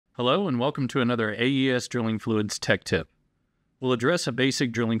Hello and welcome to another AES Drilling Fluids Tech Tip. We'll address a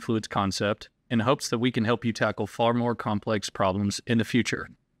basic drilling fluids concept in hopes that we can help you tackle far more complex problems in the future.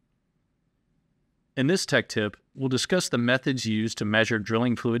 In this tech tip, we'll discuss the methods used to measure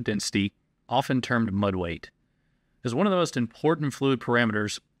drilling fluid density, often termed mud weight. As one of the most important fluid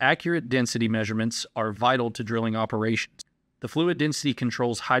parameters, accurate density measurements are vital to drilling operations. The fluid density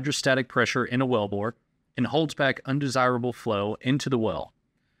controls hydrostatic pressure in a wellbore and holds back undesirable flow into the well.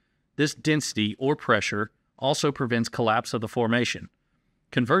 This density, or pressure, also prevents collapse of the formation.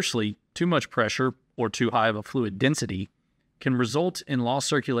 Conversely, too much pressure, or too high of a fluid density, can result in lost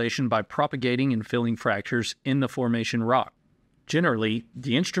circulation by propagating and filling fractures in the formation rock. Generally,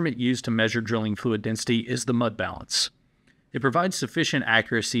 the instrument used to measure drilling fluid density is the mud balance. It provides sufficient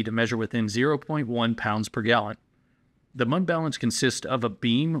accuracy to measure within 0.1 pounds per gallon. The mud balance consists of a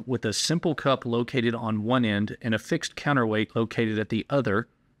beam with a simple cup located on one end and a fixed counterweight located at the other,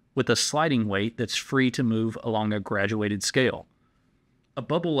 with a sliding weight that's free to move along a graduated scale. A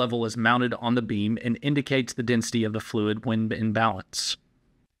bubble level is mounted on the beam and indicates the density of the fluid when in balance.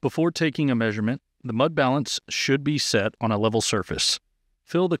 Before taking a measurement, the mud balance should be set on a level surface.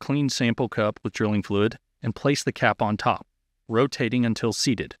 Fill the clean sample cup with drilling fluid and place the cap on top, rotating until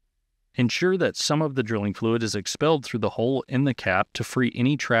seated. Ensure that some of the drilling fluid is expelled through the hole in the cap to free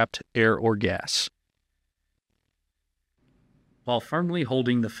any trapped air or gas. While firmly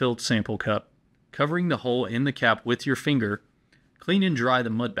holding the filled sample cup, covering the hole in the cap with your finger, clean and dry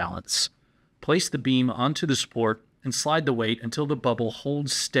the mud balance. Place the beam onto the support and slide the weight until the bubble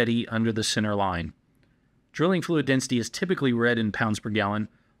holds steady under the center line. Drilling fluid density is typically read in pounds per gallon,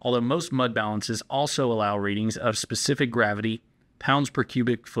 although most mud balances also allow readings of specific gravity, pounds per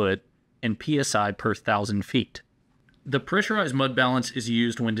cubic foot, and psi per 1,000 feet. The pressurized mud balance is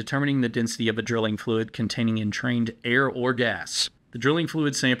used when determining the density of a drilling fluid containing entrained air or gas. The drilling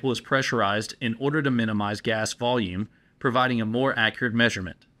fluid sample is pressurized in order to minimize gas volume, providing a more accurate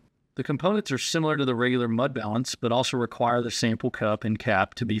measurement. The components are similar to the regular mud balance, but also require the sample cup and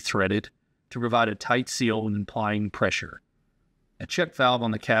cap to be threaded to provide a tight seal when applying pressure. A check valve on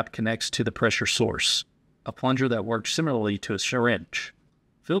the cap connects to the pressure source, a plunger that works similarly to a syringe.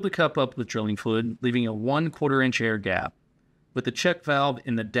 Fill the cup up with drilling fluid, leaving a 1/4 inch air gap. With the check valve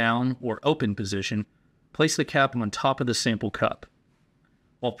in the down or open position, place the cap on top of the sample cup.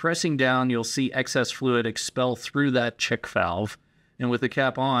 While pressing down, you'll see excess fluid expel through that check valve, and with the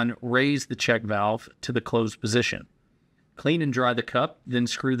cap on, raise the check valve to the closed position. Clean and dry the cup, then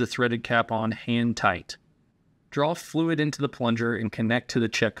screw the threaded cap on hand tight. Draw fluid into the plunger and connect to the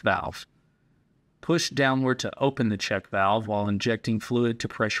check valve. Push downward to open the check valve while injecting fluid to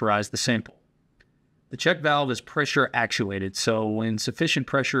pressurize the sample. The check valve is pressure actuated, so when sufficient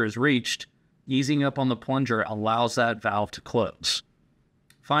pressure is reached, easing up on the plunger allows that valve to close.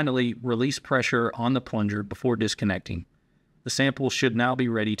 Finally, release pressure on the plunger before disconnecting. The sample should now be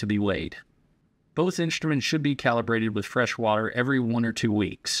ready to be weighed. Both instruments should be calibrated with fresh water every 1 or 2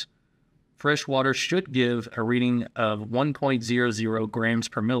 weeks. Fresh water should give a reading of 1.00 grams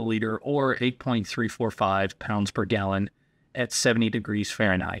per milliliter or 8.345 pounds per gallon at 70 degrees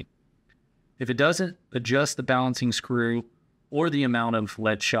Fahrenheit. If it doesn't, adjust the balancing screw or the amount of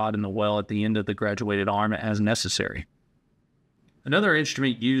lead shot in the well at the end of the graduated arm as necessary. Another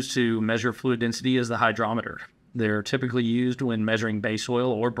instrument used to measure fluid density is the hydrometer. They're typically used when measuring base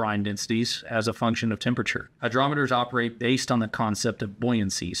oil or brine densities as a function of temperature. Hydrometers operate based on the concept of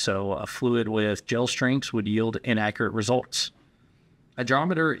buoyancy, so a fluid with gel strengths would yield inaccurate results.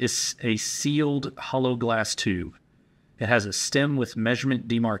 Hydrometer is a sealed hollow glass tube. It has a stem with measurement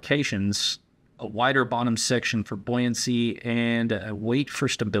demarcations, a wider bottom section for buoyancy, and a weight for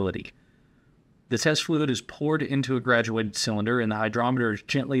stability. The test fluid is poured into a graduated cylinder and the hydrometer is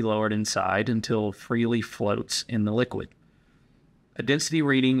gently lowered inside until it freely floats in the liquid. A density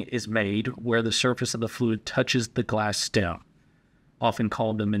reading is made where the surface of the fluid touches the glass stem, often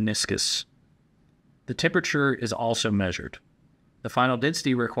called the meniscus. The temperature is also measured. The final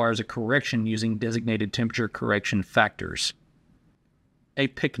density requires a correction using designated temperature correction factors. A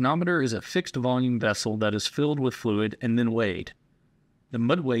pycnometer is a fixed volume vessel that is filled with fluid and then weighed. The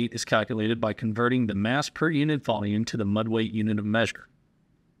mud weight is calculated by converting the mass per unit volume to the mud weight unit of measure.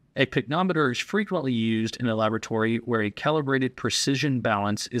 A pycnometer is frequently used in a laboratory where a calibrated precision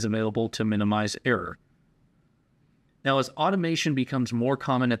balance is available to minimize error. Now, as automation becomes more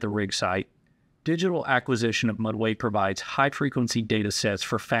common at the rig site, digital acquisition of mud weight provides high-frequency data sets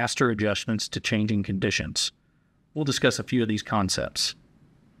for faster adjustments to changing conditions. We'll discuss a few of these concepts.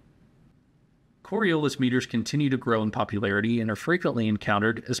 Coriolis meters continue to grow in popularity and are frequently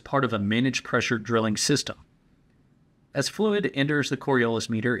encountered as part of a managed pressure drilling system. As fluid enters the Coriolis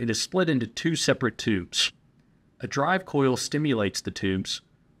meter, it is split into two separate tubes. A drive coil stimulates the tubes,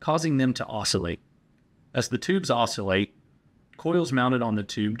 causing them to oscillate. As the tubes oscillate, coils mounted on the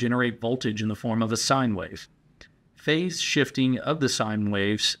tube generate voltage in the form of a sine wave. Phase shifting of the sine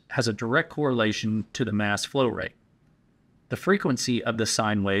waves has a direct correlation to the mass flow rate. The frequency of the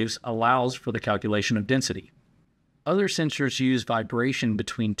sine waves allows for the calculation of density. Other sensors use vibration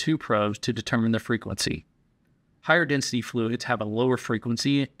between two probes to determine the frequency. Higher density fluids have a lower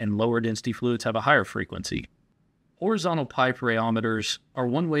frequency and lower density fluids have a higher frequency. Horizontal pipe rheometers are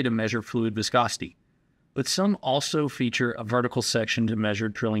one way to measure fluid viscosity, but some also feature a vertical section to measure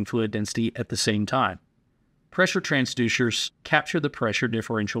drilling fluid density at the same time. Pressure transducers capture the pressure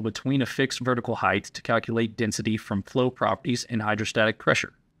differential between a fixed vertical height to calculate density from flow properties and hydrostatic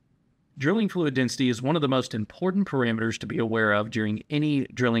pressure. Drilling fluid density is one of the most important parameters to be aware of during any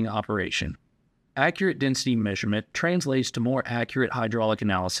drilling operation. Accurate density measurement translates to more accurate hydraulic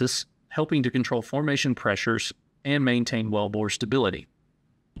analysis, helping to control formation pressures and maintain wellbore stability.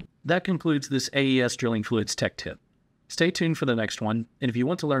 That concludes this AES Drilling Fluids Tech Tip. Stay tuned for the next one, and if you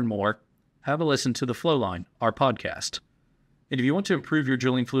want to learn more, have a listen to The Flowline, our podcast. And if you want to improve your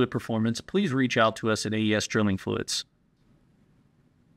drilling fluid performance, please reach out to us at AES Drilling Fluids.